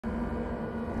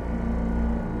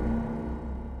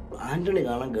ആൻ്റണി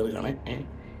കാണാൻ കയറുകയാണ്.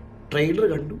 ട്രെയിലർ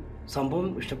കണ്ടു, സംഭവം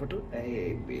ഇഷ്ടപ്പെട്ടു.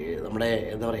 നമ്മുടെ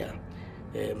എന്താ പറയുക,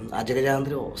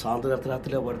 അജഗജാന്തരോ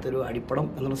സ്വാതന്ത്ര്യത്തിലോ പോലത്തെ ഒരു അടിപ്പടം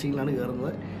എന്നുള്ള സീനിലാണ്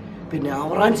കയറുന്നത്. പിന്നെ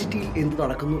അവറാൻ സിറ്റിയിൽ എന്ത്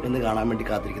നടക്കുന്നു എന്ന് കാണാൻ വേണ്ടി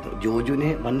കാത്തിരിക്കുന്നു. ജോജുവിനെ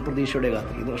വൻ പ്രതീക്ഷയോടെ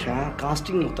കാത്തിരിക്കുന്നു. പക്ഷേ ആ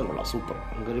കാസ്റ്റിംഗ് മൊത്തം കൊള്ളാം, സൂപ്പർ.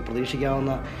 നമുക്കൊരു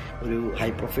പ്രതീക്ഷിക്കാവുന്ന ഒരു ഹൈ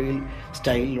പ്രൊഫൈൽ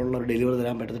സ്റ്റൈലിലുള്ള ഒരു ഡെലിവറി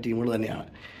തരാൻ പറ്റുന്ന ടീമുകൾ തന്നെയാണ്.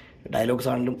 ഡയലോഗ്സ്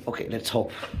ആണെങ്കിലും ഓക്കെ, ലെറ്റ്സ്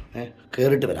ഹോപ്പ്.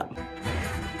 കയറിയിട്ട് വരാം.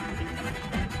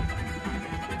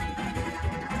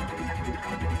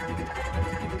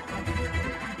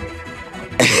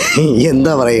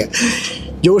 എന്താ പറയുക,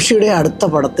 ജോഷിയുടെ അടുത്ത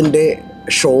പടത്തിൻ്റെ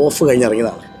ഷോ ഓഫ്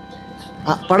കഴിഞ്ഞിറങ്ങിയതാണ്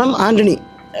പടം ആൻ്റണി.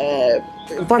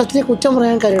 പടത്തിനെ കുറ്റം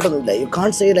പറയാൻ കാര്യമായിട്ടൊന്നുമില്ല. U can't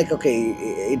say like okay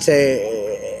it's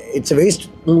A waste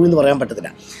movie എന്ന് പറയാൻ പറ്റത്തില്ല.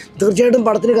 തീർച്ചയായിട്ടും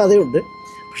പടത്തിന് കഥയുണ്ട്,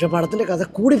 പക്ഷേ പടത്തിൻ്റെ കഥ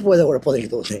കൂടിപ്പോയതാണ് കുഴപ്പമെന്ന്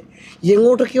എനിക്ക് തോന്നുന്നത്.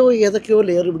 എങ്ങോട്ടൊക്കെയോ ഏതൊക്കെയോ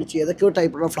ലെയർ പിടിച്ച് ഏതൊക്കെയോ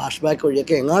ടൈപ്പുള്ള ഫ്ലാഷ് ബാക്ക്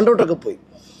വഴിയൊക്കെ എങ്ങാണ്ടോട്ടൊക്കെ പോയി.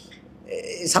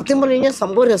 സത്യം പറഞ്ഞു കഴിഞ്ഞാൽ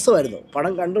സംഭവം രസമായിരുന്നു.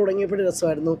 പടം കണ്ടു തുടങ്ങിയപ്പോഴും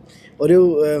രസമായിരുന്നു. ഒരു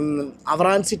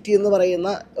അവറാൻ സിറ്റി എന്ന് പറയുന്ന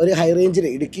ഒരു ഹൈ റേഞ്ചിൽ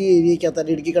ഇടുക്കി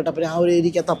ഏരിയക്കകത്ത്, ഇടുക്കി കട്ടപ്പന ആ ഒരു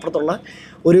ഏരിയക്കകത്ത് അപ്പുറത്തുള്ള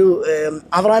ഒരു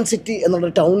അവറാൻ സിറ്റി എന്നുള്ള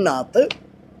ടൗണിനകത്ത്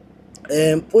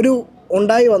ഒരു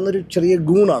ഉണ്ടായി വന്നൊരു ചെറിയ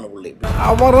ഗൂണാണ് പുള്ളി.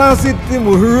 അവറാൻ സിറ്റി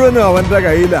മുഴുവനും അവൻ്റെ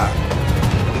കയ്യിലാണ്.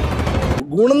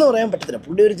 ഗുണമെന്ന് പറയാൻ പറ്റത്തില്ല.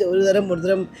 പുള്ളി ഒരു തരം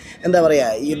എന്താ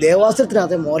പറയുക, ഈ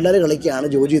ദേവാസുരത്തിനകത്തെ മോഹൻലാൽ കളിക്കുകയാണ്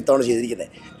ജോജു ഇത്തവണ ചെയ്തിരിക്കുന്നത്.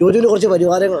 ജോജുവിന് കുറച്ച്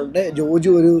പരിവാരങ്ങളുണ്ട്. ജോജു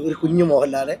ഒരു കുഞ്ഞു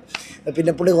മോഹൻലാൽ.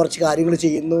 പിന്നെ പുള്ളി കുറച്ച് കാര്യങ്ങൾ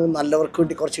ചെയ്യുന്നു, നല്ലവർക്ക്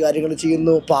വേണ്ടി കുറച്ച് കാര്യങ്ങൾ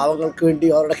ചെയ്യുന്നു, പാവങ്ങൾക്ക് വേണ്ടി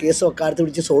അവരുടെ കേസ് വക്കാലത്ത്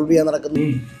പിടിച്ച് സോൾവ് ചെയ്യാൻ നടക്കുന്നു.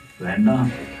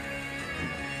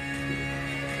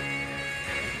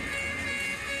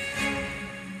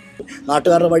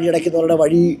 നാട്ടുകാരുടെ വഴി അടയ്ക്കുന്നവരുടെ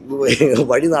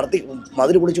വഴി നടത്തി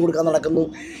മതിൽ പൊളിച്ചു കൊടുക്കാൻ നടക്കുന്നു.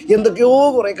 എന്തൊക്കെയോ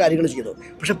കുറേ കാര്യങ്ങൾ ചെയ്യുന്നു.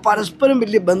 പക്ഷെ പരസ്പരം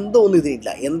വലിയ ബന്ധമൊന്നും ഇതില്ല.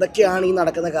 എന്തൊക്കെയാണ് ഈ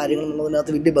നടക്കുന്ന കാര്യങ്ങൾ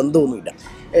എന്നുള്ളതിനകത്ത് വലിയ ബന്ധമൊന്നുമില്ല.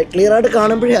 ക്ലിയറായിട്ട്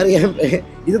കാണുമ്പോഴേ അറിയാം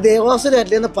ഇത്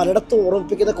ദേവാസുരല്ലേ എന്ന് പലയിടത്തും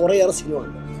ഓർമ്മിപ്പിക്കുന്ന കുറേയേറെ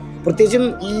സിനിമകളുണ്ട്. പ്രത്യേകിച്ചും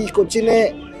ഈ കൊച്ചിനെ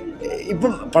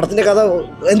ഇപ്പം പടത്തിൻ്റെ കഥ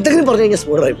എന്തെങ്കിലും പറഞ്ഞു കഴിഞ്ഞാൽ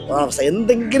സ്പോയിലറായി പോകും. ആ അവസ്ഥ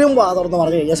എന്തെങ്കിലും വാതർന്ന്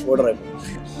പറഞ്ഞു കഴിഞ്ഞാൽ സ്പോയിലറായി പോകും.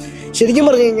 ശരിക്കും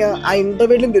പറഞ്ഞു കഴിഞ്ഞാൽ ആ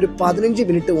ഇൻ്റർവെല്ലിൻ്റെ ഒരു 15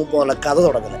 മിനിറ്റ് മുമ്പുള്ള കഥ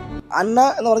തുടങ്ങുന്നത്. അന്ന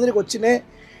എന്ന് പറഞ്ഞൊരു കൊച്ചിനെ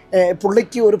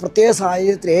പുള്ളിക്ക് ഒരു പ്രത്യേക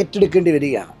സാഹചര്യത്തിൽ ഏറ്റെടുക്കേണ്ടി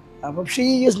വരികയാണ്. അപ്പം she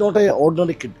is not A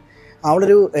ordinary kid.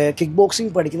 അവളൊരു കിക്ക്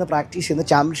ബോക്സിങ് പഠിക്കുന്ന, പ്രാക്ടീസ് ചെയ്യുന്ന,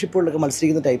 ചാമ്പ്യൻഷിപ്പുകളിലൊക്കെ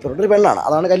മത്സരിക്കുന്ന ടൈപ്പിലുള്ള ഒരു പെണ്ണാണ്.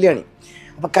 അതാണ് കല്യാണി.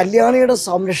 അപ്പോൾ കല്യാണിയുടെ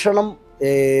സംരക്ഷണം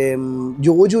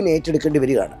ജോജുവിന് ഏറ്റെടുക്കേണ്ടി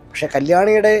വരികയാണ്. പക്ഷേ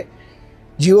കല്യാണിയുടെ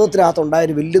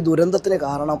ജീവിതത്തിനകത്തുണ്ടായൊരു വലിയ ദുരന്തത്തിന്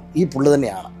കാരണം ഈ പുള്ളി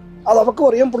തന്നെയാണ്. അത് അവൾക്കും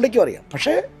അറിയാം, പുള്ളിക്കും അറിയാം.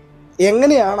 പക്ഷേ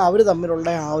എങ്ങനെയാണ് അവർ തമ്മിലുള്ള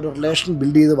ആ ഒരു റിലേഷൻ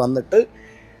ബിൽഡ് ചെയ്ത് വന്നിട്ട്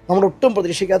നമ്മൾ ഒട്ടും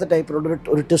പ്രതീക്ഷിക്കാത്ത ടൈപ്പിലുള്ള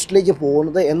ഒരു ടെസ്റ്റിലേക്ക്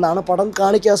പോകുന്നത് എന്നാണ് പടം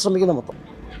കാണിക്കാൻ ശ്രമിക്കുന്നത് മൊത്തം.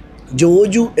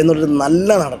 ജോജു എന്നൊരു നല്ല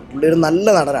നടൻ, പുള്ളി ഒരു നല്ല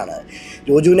നടനാണ്.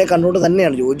 ജോജുവിനെ കണ്ടുകൊണ്ട്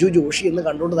തന്നെയാണ്, ജോഷി എന്ന്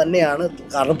കണ്ടുകൊണ്ട് തന്നെയാണ്.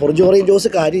 കാരണം പൊറിഞ്ചോറിയും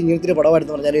ജോസ് കാര്യം ഇങ്ങനത്തെ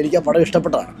പടമായിരുന്നു പറഞ്ഞാൽ എനിക്ക് ആ പടം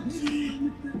ഇഷ്ടപ്പെട്ടാണ്.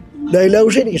 nyla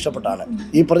usha എനിക്ക് ഇഷ്ടപ്പെട്ടാണ്.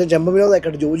 ഈ പറഞ്ഞ ചെമ്പൻ വിനോദ്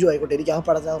ആയിക്കോട്ടെ, ജോജു ആയിക്കോട്ടെ, എനിക്ക് ആ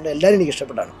പടത്തിനുള്ള എല്ലാവരും എനിക്ക്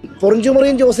ഇഷ്ടപ്പെട്ടാണ്.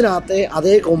 പൊറിഞ്ചോറിയും ജോസിനകത്തെ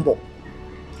അതേ കോംബോ,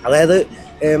 അതായത്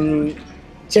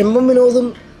ചെമ്പൻ വിനോദും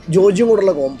ജോജും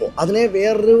കൂടെയുള്ള കോംബോ, അതിനെ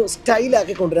വേറൊരു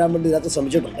സ്റ്റൈലാക്കി കൊണ്ടുവരാൻ വേണ്ടി ഇതിനകത്ത്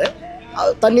ശ്രമിച്ചിട്ടുണ്ട്.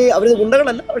 തന്നെ അവർ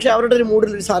ഗുണ്ടകളല്ല, പക്ഷേ അവരുടെ ഒരു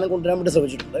മൂഡിലൊരു സാധനം കൊണ്ടുവരാൻ വേണ്ടി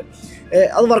ശ്രമിച്ചിട്ടുണ്ട്.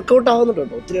 അത് വർക്കൗട്ട് ആവുന്നുണ്ട്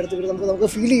കേട്ടോ. ഒത്തിരി അടുത്ത് നമുക്ക്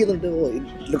ഫീൽ ചെയ്യുന്നുണ്ട്.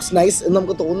 ലുക്സ് നൈസ് എന്ന്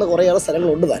നമുക്ക് തോന്നുന്ന കുറേയേറെ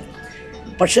സ്ഥലങ്ങളുണ്ട് താൻ.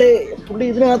 പക്ഷേ പുള്ളി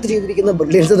ഇതിനകത്ത് ചെയ്തിരിക്കുന്ന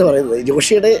ബ്രില്യൻസ് എന്ന് പറയുന്നത്,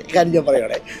 ജോഷിയുടെ കാര്യം ഞാൻ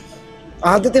പറയുകയാണെ,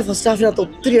 ആദ്യത്തെ ഫസ്റ്റ് ഹാഫിനകത്ത്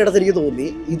ഒത്തിരി ഇടത്ത് എനിക്ക് തോന്നി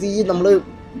ഇത് ഈ നമ്മൾ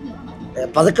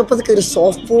പതുക്കെ ഒരു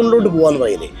സോഫ്റ്റ് ഫോണിലോട്ട് പോകാന്ന്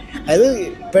പറയില്ലേ, അതായത്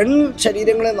പെൺ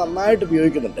ശരീരങ്ങളെ നന്നായിട്ട്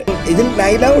ഉപയോഗിക്കുന്നുണ്ട്. ഇതിൽ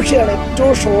nyla ushയാണ്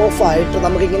ഏറ്റവും ഷോ ഓഫ് ആയിട്ട്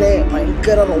നമുക്കിങ്ങനെ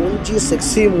ഭയങ്കര റോഞ്ചി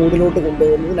സെക്സി മൂഡിലോട്ട്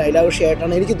കൊണ്ടുപോകുന്നത് nyla usha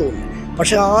ആയിട്ടാണ് എനിക്ക് തോന്നുന്നത്.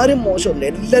 പക്ഷെ ആരും മോശമില്ല,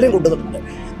 എല്ലാവരും കൊണ്ടുവന്നിട്ടുണ്ട്.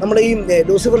 നമ്മുടെ ഈ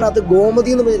ലൂസിഫറിനകത്ത്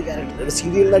ഗോമതി എന്ന് പറഞ്ഞൊരു ക്യാരക്ടർ, ഒരു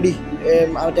സീരിയൽ നടി,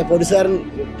 മറ്റേ പോലീസുകാരൻ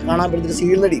കാണാൻ പറ്റുന്നൊരു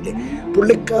സീരിയൽ നടിയില്ലേ,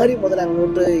 പുള്ളിക്കാരി മുതൽ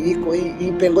അങ്ങോട്ട് ഈ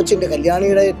പെങ്കൊച്ചിൻ്റെ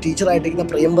കല്യാണിയുടെ ടീച്ചറായിട്ടിരിക്കുന്ന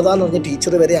പ്രിയംവദ എന്ന് പറഞ്ഞ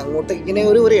ടീച്ചർ വരെ അങ്ങോട്ട് ഇങ്ങനെ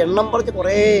ഒരു എണ്ണം പറഞ്ഞ്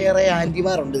കുറേയേറെ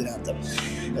ആൻറ്റിമാരുണ്ട് ഇതിനകത്ത്.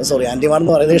 സോറി,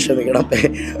 ആൻറ്റിമാരെന്ന് പറയുന്നത് ക്ഷമിക്കണം.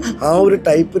 ആ ഒരു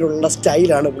ടൈപ്പിലുള്ള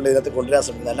സ്റ്റൈലാണ് പുള്ളി ഇതിനകത്ത് കൊണ്ടുവരാൻ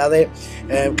ശ്രമിക്കുന്നത്. അല്ലാതെ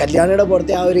കല്യാണിയുടെ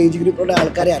പുറത്തെ ആ ഒരു ഏജ് ഗ്രൂപ്പിലുള്ള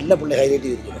ആൾക്കാരെ അല്ല പുള്ളി ഹൈലൈറ്റ്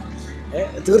ചെയ്തിരിക്കുന്നത്.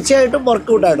 തീർച്ചയായിട്ടും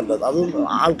വർക്കൗട്ട് ആയിട്ടുണ്ട്. അത്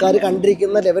ആൾക്കാർ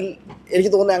കണ്ടിരിക്കുന്ന ലെവൽ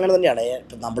എനിക്ക് തോന്നുന്നത് അങ്ങനെ തന്നെയാണ്.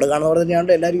 ഇപ്പം നമ്മൾ കാണുന്ന പോലെ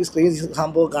തന്നെയാണ് എല്ലാവരും ഈ സ്ക്രീൻ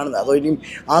സംഭവം കാണുന്നത്. അതോ ഇനിയും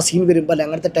ആ സീൻ വരുമ്പോൾ അല്ല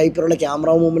അങ്ങനത്തെ ടൈപ്പിലുള്ള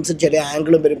ക്യാമറ മൂവ്മെൻറ്റ്സും ചില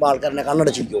ആംഗിളും വരുമ്പോൾ ആൾക്കാരെന്നെ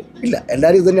കണ്ണടച്ചിരിക്കും. ഇല്ല,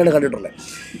 എല്ലാവരും ഇത് തന്നെയാണ് കണ്ടിട്ടുള്ളത്.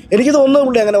 എനിക്ക് തോന്നുന്നത്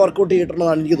പുള്ളി അങ്ങനെ വർക്കൗട്ട്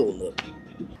ചെയ്തിട്ടുണ്ടെന്നാണ് എനിക്ക് തോന്നുന്നത്.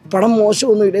 പടം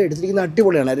മോശമൊന്നുമില്ല, എടുത്തിരിക്കുന്ന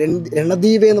അടിപൊളിയാണ്.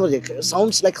 Renadive എന്ന് പറഞ്ഞ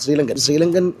സൗണ്ട്സ് ലൈക്ക്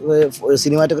ശ്രീലങ്കൻ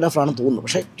സിനിമാറ്റോഗ്രാഫറാണെന്ന് തോന്നുന്നു.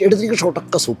 പക്ഷേ എടുത്തിരിക്കുന്ന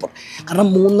ഷോട്ടൊക്കെ സൂപ്പർ. കാരണം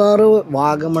മൂന്നാർ,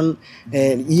 വാഗമൺ,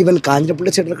 ഈവൻ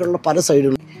കാഞ്ഞിരപ്പള്ളി സൈഡിലൊക്കെയുള്ള പല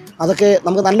സൈഡുകളും അതൊക്കെ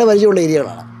നമുക്ക് നല്ല പരിചയമുള്ള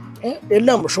ഏരിയകളാണ്.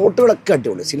 എല്ലാം ഷോട്ടുകളൊക്കെ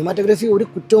അടിപൊളി. സിനിമാറ്റോഗ്രാഫി ഒരു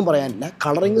കുറ്റവും പറയാനില്ല.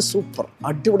 കളറിങ് സൂപ്പർ,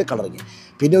 അടിപൊളി കളറിങ്.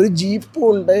 പിന്നെ ഒരു ജീപ്പും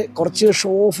ഉണ്ട്, കുറച്ച്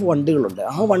ഷോ ഓഫ് വണ്ടികളുണ്ട്.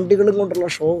 ആ വണ്ടികളും കൊണ്ടുള്ള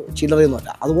ഷോ ചില്ലറയൊന്നുമല്ല,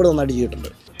 അതുപോലെ നന്നായിട്ട് ചെയ്തിട്ടുണ്ട്.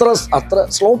 അത്ര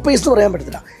സ്ലോ പേസ് എന്ന് പറയാൻ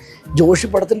പറ്റത്തില്ല. ജോഷി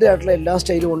പടത്തിൻ്റെ ആയിട്ടുള്ള എല്ലാ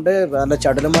സ്റ്റൈലും ഉണ്ട്, നല്ല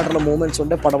ചടുലമായിട്ടുള്ള മൂവ്മെൻറ്റ്സ്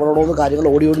ഉണ്ട്, പടപടോന്ന് കാര്യങ്ങൾ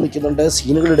ഓടി നിൽക്കുന്നുണ്ട്,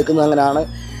 സീനുകൾ എടുക്കുന്നത് അങ്ങനെയാണ്,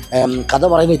 കഥ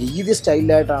പറയുന്ന രീതി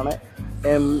സ്റ്റൈലിലായിട്ടാണ്,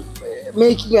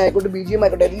 മേക്കിംഗ് ആയിക്കോട്ടെ BGM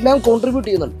ആയിക്കോട്ടെ എല്ലാം കോൺട്രിബ്യൂട്ട്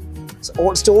ചെയ്യുന്നുണ്ട്.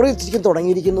 സ്റ്റോറി ശരിക്കും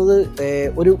തുടങ്ങിയിരിക്കുന്നത്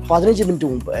ഒരു 15 മിനിറ്റ്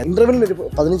മുമ്പ്, ഇൻ്റർവെല്ലിനൊരു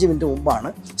 15 മിനിറ്റ് മുമ്പാണ്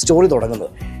സ്റ്റോറി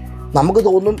തുടങ്ങുന്നത്. നമുക്ക്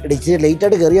തോന്നും ഇടയ്ക്ക്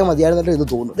ലേറ്റായിട്ട് കയറിയാൽ മതിയായിരുന്നല്ലോ എന്ന്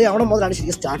തോന്നുന്നത്. അവിടെ മുതലാണ്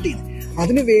ശരിക്കും സ്റ്റാർട്ട് ചെയ്യുന്നത്.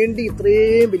 അതിന് വേണ്ടി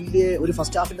ഇത്രയും വലിയ ഒരു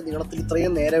ഫസ്റ്റ് ഹാഫിൻ്റെ നീളത്തിൽ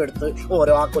ഇത്രയും നേരം എടുത്ത്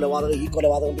ഓരോ ആ കൊലപാതകം ഈ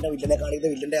കൊലപാതകം പിന്നെ വില്ലനെ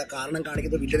കാണിക്കുന്നത്, വില്ലൻ്റെ ആ കാരണം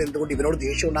കാണിക്കുന്നത്, വില്ലൻ എന്തുകൊണ്ട് ഇവനോട്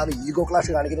ദേഷ്യം ഉണ്ടാകുന്ന ഈഗോ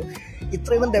ക്ലാഷ് കാണിക്കുന്നു,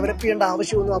 ഇത്രയൊന്നും ഡെവലപ്പ് ചെയ്യേണ്ട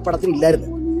ആവശ്യമൊന്നും ആ പടത്തിൽ ഇല്ലായിരുന്നു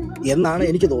എന്നാണ്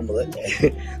എനിക്ക് തോന്നുന്നത്.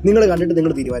 നിങ്ങൾ കണ്ടിട്ട്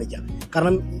നിങ്ങൾ തീരുമാനിക്കാം.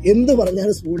 കാരണം എന്ത്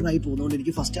പറഞ്ഞാലും സ്പൂർണായി പോകുന്നതുകൊണ്ട്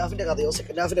എനിക്ക് ഫസ്റ്റ് ഹാഫിൻ്റെ കഥയോ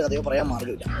സെക്കൻഡ് ഹാഫിൻ്റെ കഥയോ പറയാൻ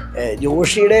മാർഗ്ഗമില്ല.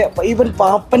 ജോഷിയുടെ ഈവൻ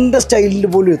പാപ്പൻ്റെ സ്റ്റൈലിൽ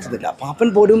പോലും എത്തുന്നില്ല. പാപ്പൻ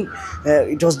പോലും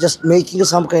it was just making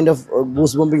some kind of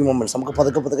goose ബംപിങ് moments. നമുക്ക്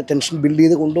പതുക്കെ ടെൻഷൻ ബിൽഡ്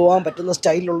ചെയ്ത് കൊണ്ടുപോകാൻ പറ്റുന്ന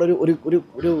സ്റ്റൈലിലുള്ളൊരു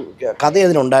ഒരു കഥ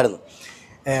അതിനുണ്ടായിരുന്നു.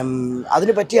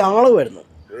 അതിന് പറ്റിയ ആളുമായിരുന്നു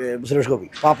സുരേഷ് ഗോപി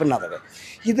പാപ്പനകത്തൊക്കെ.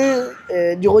 ഇത്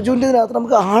ജോജുവിൻ്റെ ഇതിനകത്ത്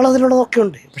നമുക്ക് ആളതിലുള്ളതൊക്കെ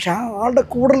ഉണ്ട്, പക്ഷേ ആ ആളുടെ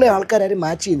കൂടുതലുള്ള ആൾക്കാരും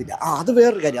മാച്ച് ചെയ്യുന്നില്ല. അത്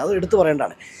വേറൊരു കാര്യം, അത് എടുത്തു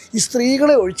പറയേണ്ടതാണ്. ഈ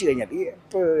സ്ത്രീകളെ ഒഴിച്ചു കഴിഞ്ഞാൽ, ഈ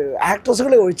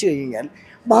ആക്ട്രസുകളെ ഒഴിച്ചു കഴിഞ്ഞാൽ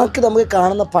ബാക്കി നമുക്ക്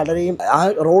കാണുന്ന പലരെയും ആ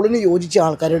റോളിന് യോജിച്ച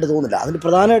ആൾക്കാരായിട്ട് തോന്നില്ല. അതിന്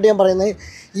പ്രധാനമായിട്ട് ഞാൻ പറയുന്നത്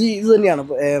ഇത് തന്നെയാണ്.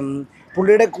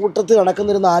 പുള്ളിയുടെ കൂട്ടത്തിൽ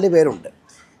നടക്കുന്നൊരു 4 പേരുണ്ട്.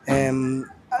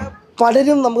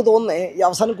 പലരും നമുക്ക് തോന്നുന്നത് ഈ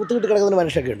അവസാനം കുത്തുകിട്ട് കിടക്കുന്ന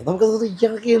മനുഷ്യരൊക്കെ ഉണ്ട്. നമുക്കത്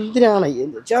ഇയാൾക്ക് എന്തിനാണ്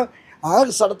എന്ന് വെച്ചാൽ ആ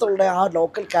സ്ഥലത്തുള്ള ആ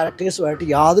ലോക്കൽ ക്യാരക്ടേഴ്സുമായിട്ട്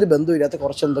യാതൊരു ബന്ധമില്ലാത്ത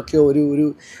കുറച്ച് എന്തൊക്കെയോ ഒരു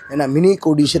മിനി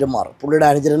കോടീശ്വരന്മാർ പുള്ളിയുടെ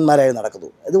അനുചരന്മാരായി നടക്കുന്നു.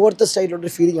 ഇതുപോലത്തെ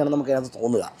സ്റ്റൈലുള്ളൊരു ഫീലിംഗ് ആണ് നമുക്ക് അതിനകത്ത്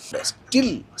തോന്നുക.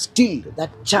 Still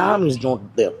that charm is not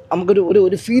there. നമുക്കൊരു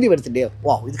ഒരു ഫീൽ വരത്തില്ലേ,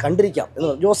 വാ ഇത് കണ്ടിരിക്കാം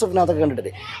എന്ന്. ജോസഫിനകത്തൊക്കെ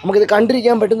കണ്ടിട്ടില്ലേ, നമുക്കിത്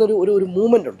കണ്ടിരിക്കാൻ പറ്റുന്ന ഒരു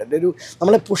മൂവ്മെൻ്റ് ഉണ്ട്,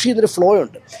 നമ്മളെ പുഷ് ചെയ്തൊരു ഫ്ലോ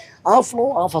ഉണ്ട്. ആ ഫ്ലോ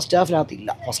ആ ഫസ്റ്റ് ഹാഫിനകത്ത് ഇല്ല.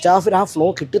 ഫസ്റ്റ് ഹാഫിന് ആ ഫ്ലോ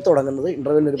കിട്ടിത്തുടങ്ങുന്നത്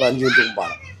ഇൻ്റർവെല്ലിന് ഒരു 15 മിനിറ്റ്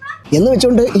മുമ്പാണ്. എന്ന്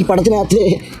വെച്ചുകൊണ്ട് ഈ പടത്തിനകത്ത്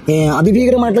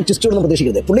അതിഭീകരമായിട്ടുള്ള ട്വിസ്റ്റുകളൊന്നും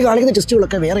പ്രതീക്ഷിക്കരുത്. പുള്ളി കാണിക്കുന്ന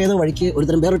ട്വിസ്റ്റുകളൊക്കെ വേറെ ഏതോ വഴിക്ക്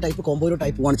ഒരുതരം വേറെ ടൈപ്പ് കോമ്പോയോ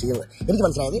ടൈപ്പുമാണ് ചെയ്യുന്നത്. എനിക്ക്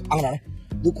മനസ്സിലായത് അങ്ങനെയാണ്.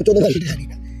 കുറ്റമൊന്നും പറഞ്ഞിട്ട്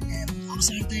കാര്യമില്ല.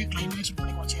 അവസാനത്തെ ക്ലൈമാക്സ്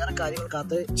കുറച്ചേറെ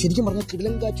കാര്യങ്ങൾക്കകത്ത് ശരിക്കും പറഞ്ഞാൽ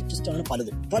കിടിലൻ കാറ്റ് ട്വിസ്റ്റാണ്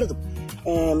പലതും.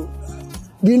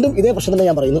 വീണ്ടും ഇതേ പ്രശ്നം തന്നെ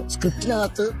ഞാൻ പറയുന്നു.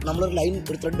 സ്ക്രിപ്റ്റിനകത്ത് നമ്മളൊരു ലൈൻ,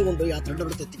 ഒരു ത്രെഡ് കൊണ്ടുപോയി ആ ത്രെഡ്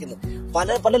അവിടെ എത്തിക്കുന്നു.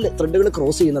 പല ത്രെഡുകൾ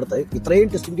ക്രോസ് ചെയ്യുന്നിടത്ത് ഇത്രയും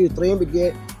ട്വിസ്റ്റിൻ്റെ ഇത്രയും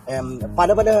വലിയ പല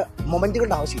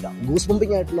മൊമെൻറ്റുകളുടെ ആവശ്യമില്ല. ഗൂസ്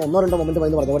ബംപിങ് ആയിട്ടുള്ള 1-2 മൊമെൻറ്റ്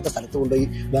എന്ന് പറഞ്ഞ പോലത്തെ സ്ഥലത്ത് കൊണ്ടുപോയി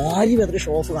വാരി വെതറി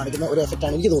ഷോ ഓഫ് കാണിക്കുന്ന ഒരു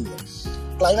എഫക്റ്റാണ് എനിക്ക് തോന്നുന്നത്.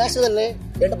 ക്ലൈമാക്സ് തന്നെ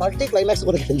മൾട്ടി ക്ലൈമാക്സ്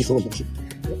പോലെ എനിക്ക് തോന്നുന്നത്.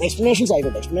 എക്സ്പ്ലനേഷൻസ്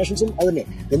ആയിക്കോട്ടെ, എക്സ്പ്ലനേഷൻസും അത് തന്നെ.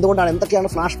 എന്തുകൊണ്ടാണ്, എന്തൊക്കെയാണ്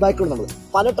ഫ്ലാഷ് ബാക്കുകൾ, നമ്മൾ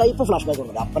പല ടൈപ്പ് ഫ്ലാഷ്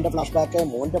ബാക്കുകളുണ്ട്. അപ്പൻ്റെ ഫ്ലാഷ് ബാക്ക്,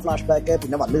 മോൻ്റെ ഫ്ലാഷ് ബാക്ക്,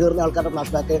 പിന്നെ വന്നു കയറുന്ന ആൾക്കാരുടെ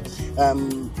ഫ്ലാഷ് ബാക്ക്,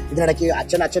 ഇതിനിടയ്ക്ക്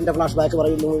അച്ഛൻ്റെ ഫ്ലാഷ് ബാക്ക്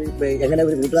പറയുന്നു, എങ്ങനെ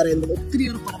ഒരു വീട്ടുകാരെ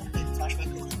ഒത്തിരിയേറെ പല ഫ്ലാഷ്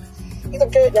ബാക്കുകൾ.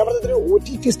 ഇതൊക്കെ ഞാൻ പറഞ്ഞത് ഒരു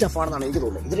OTT സ്റ്റഫാണെന്നാണ് എനിക്ക്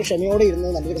തോന്നുന്നത്. ഇതിന് ക്ഷമയോടെ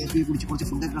ഇരുന്ന് നല്ലൊരു കാപ്പി കുടിച്ച് കുറച്ച്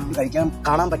ഫുഡൊക്കെ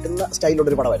കാണാൻ പറ്റുന്ന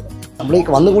സ്റ്റൈലുള്ളൊരു പടമായിരുന്നു. നമ്മൾ ഈ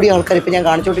വന്നുകൂടിയ ആൾക്കാർ, ഇപ്പോൾ ഞാൻ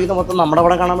കാണിച്ചുകൊണ്ടിരിക്കുന്ന മൊത്തം നമ്മുടെ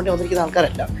പടം കാണാൻ വേണ്ടി വന്നിരിക്കുന്ന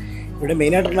ആൾക്കാരല്ല. ഇവിടെ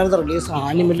മെയിനായിട്ടുണ്ടായിരുന്ന റിലീസ്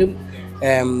ആനിമലും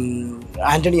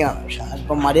ആൻ്റണിയാണ്. പക്ഷേ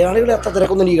ഇപ്പം മലയാളികളെ അത്ര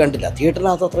തിരക്കൊന്നും എനിക്ക് കണ്ടില്ല.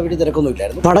 തിയേറ്ററിനകത്ത് അത്ര വലിയ തിരക്കൊന്നും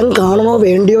ഇല്ലായിരുന്നു. പടം കാണണോ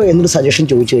വേണ്ടിയോ എന്നൊരു സജഷൻ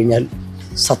ചോദിച്ചു കഴിഞ്ഞാൽ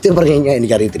സത്യം പറഞ്ഞു കഴിഞ്ഞാൽ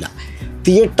എനിക്കറിയത്തില്ല.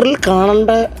 തിയേറ്ററിൽ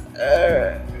കാണേണ്ട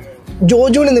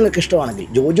ജോജുവിനെ നിങ്ങൾക്ക് ഇഷ്ടമാണെങ്കിൽ,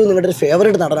 ജോജു നിങ്ങളുടെ ഒരു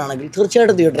ഫേവറേറ്റ് നടനാണെങ്കിൽ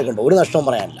തീർച്ചയായിട്ടും തിയേറ്ററിൽ കണ്ടു, ഒരു നഷ്ടവും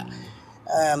പറയാനില്ല.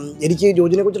 എനിക്ക്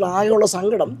ജോജുവിനെ കുറിച്ചുള്ള ആകെയുള്ള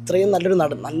സങ്കടം, ഇത്രയും നല്ലൊരു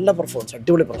നടൻ, നല്ല പെർഫോമൻസ്,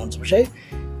 അടിപൊളി പെർഫോമൻസ്, പക്ഷേ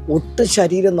ഒട്ടും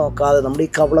ശരീരം നോക്കാതെ നമ്മുടെ ഈ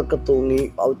കവളൊക്കെ തൂങ്ങി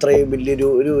ഇത്രയും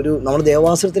വലിയൊരു നമ്മുടെ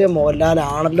ദേവാസുരത്തിലെ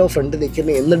മോഹൻലാലാണല്ലോ ഫ്രണ്ട്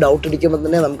നിൽക്കുന്നത് എന്ന് ഡൗട്ട് അടിക്കുമ്പോൾ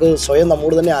തന്നെ നമുക്ക് സ്വയം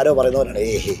നമ്മോട് തന്നെ ആരോ പറയുന്നവരാണ്,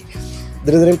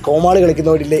 ഇതിനെതിരെ കോമാളി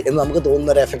കളിക്കുന്നവരില്ലേ എന്ന് നമുക്ക്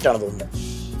തോന്നുന്ന ഒരു എഫക്റ്റാണ് തോന്നുന്നത്.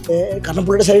 കാരണം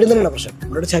പുള്ളിയുടെ ശരീരം തന്നെയാണ് പ്രശ്നം.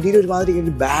 പുള്ളിയുടെ ശരീരം ഒരുമാതിരി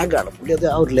ഒരു ബാഗാണ്. പുള്ളി അത്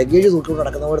ആ ഒരു ലഗേജ് തൂക്കിക്കൊണ്ട്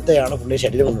നടക്കുന്ന പോലത്തെയാണ് പുള്ളിയുടെ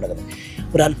ശരീരം കൊണ്ട് നടക്കുന്നത്.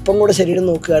 ഒരല്പം കൂടെ ശരീരം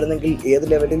നോക്കുകയായിരുന്നെങ്കിൽ ഏത്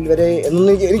ലെവലിൽ വരെ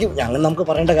എന്നൊന്നും നമുക്ക്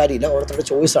പറയേണ്ട കാര്യമില്ല, ഓരോരുത്തരുടെ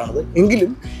ചോയ്സാണത്.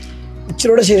 എങ്കിലും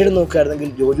ഇച്ചിരിയുടെ ശരീരം നോക്കുകയായിരുന്നെങ്കിൽ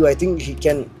Joju, I think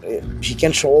he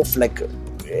can show of like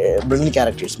brilliant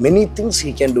characters, many things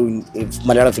he can do in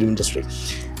Malayalam film industry.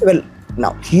 Well,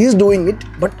 now he is doing it,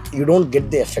 but you don't get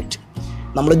the effect.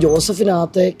 നമ്മുടെ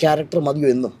ജോസഫിനകത്തെ ക്യാരക്ടർ മതിയോ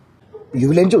എന്നും you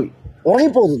will enjoy.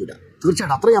 ഉറങ്ങിപ്പോകുന്നില്ല,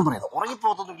 തീർച്ചയായിട്ടും അത്ര ഞാൻ പറയുന്നത്,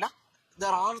 ഉറങ്ങിപ്പോകുന്നില്ല.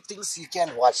 There are things you can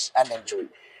watch and enjoy.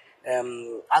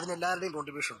 അതിനെല്ലാവരുടെയും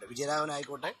contribution ഉണ്ട്. വിജയരാഘവൻ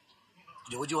ആയിക്കോട്ടെ,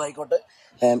 ജോജു ആയിക്കോട്ടെ,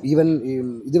 ഈവൻ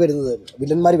ഇത് വരുന്നത്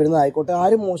വില്ലന്മാർ വരുന്നതായിക്കോട്ടെ,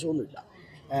 ആരും മോശമൊന്നുമില്ല.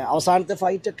 അവസാനത്തെ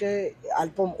ഫൈറ്റൊക്കെ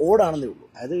അല്പം ഓടാണെന്നേ ഉള്ളൂ.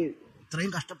 അതായത്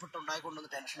ഇത്രയും കഷ്ടപ്പെട്ടുണ്ടായിക്കൊണ്ടുവന്ന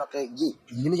ടെൻഷനൊക്കെ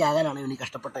ഇങ്ങനെ ചാകാനാണ് ഇനി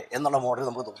കഷ്ടപ്പെട്ടത് എന്നുള്ള മോഡൽ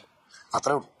നമുക്ക് തോന്നും.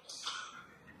 അത്രേ ഉള്ളൂ.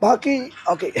 ബാക്കി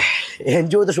okay,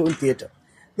 enjoy the show in theatre.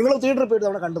 നിങ്ങൾ തിയേറ്ററിൽ പോയിട്ട്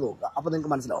അവിടെ കണ്ടു നോക്കുക, അപ്പോൾ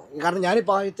നിങ്ങൾക്ക് മനസ്സിലാവും. കാരണം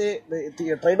ഞാനിപ്പോൾ ആദ്യത്തെ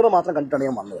ട്രെയിലർ മാത്രം കണ്ടിട്ടാണ്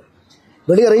ഞാൻ വന്നത്.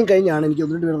 വെളിയിറങ്ങി കഴിഞ്ഞാണ് എനിക്ക്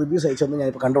 1-2 പേര് റിവ്യൂസ് അയച്ചൊന്നും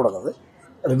ഞാനിപ്പോൾ കണ്ടു തുടങ്ങുന്നത്.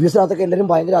 റിവ്യൂസിനകത്തൊക്കെ എല്ലാവരും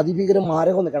ഭയങ്കര അതിഭീകരം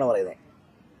മാരകം എന്നൊക്കെയാണ് പറയുന്നത്.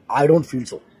 I don't feel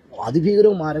so.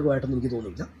 അതിഭീകരവും മാരകമായിട്ടൊന്നും എനിക്ക്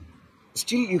തോന്നിയില്ല.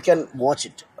 Still you can watch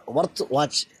it, worth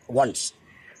watch once.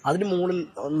 അതിന് മുകളിൽ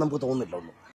നമുക്ക് തോന്നുന്നില്ല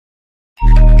ഒന്നും.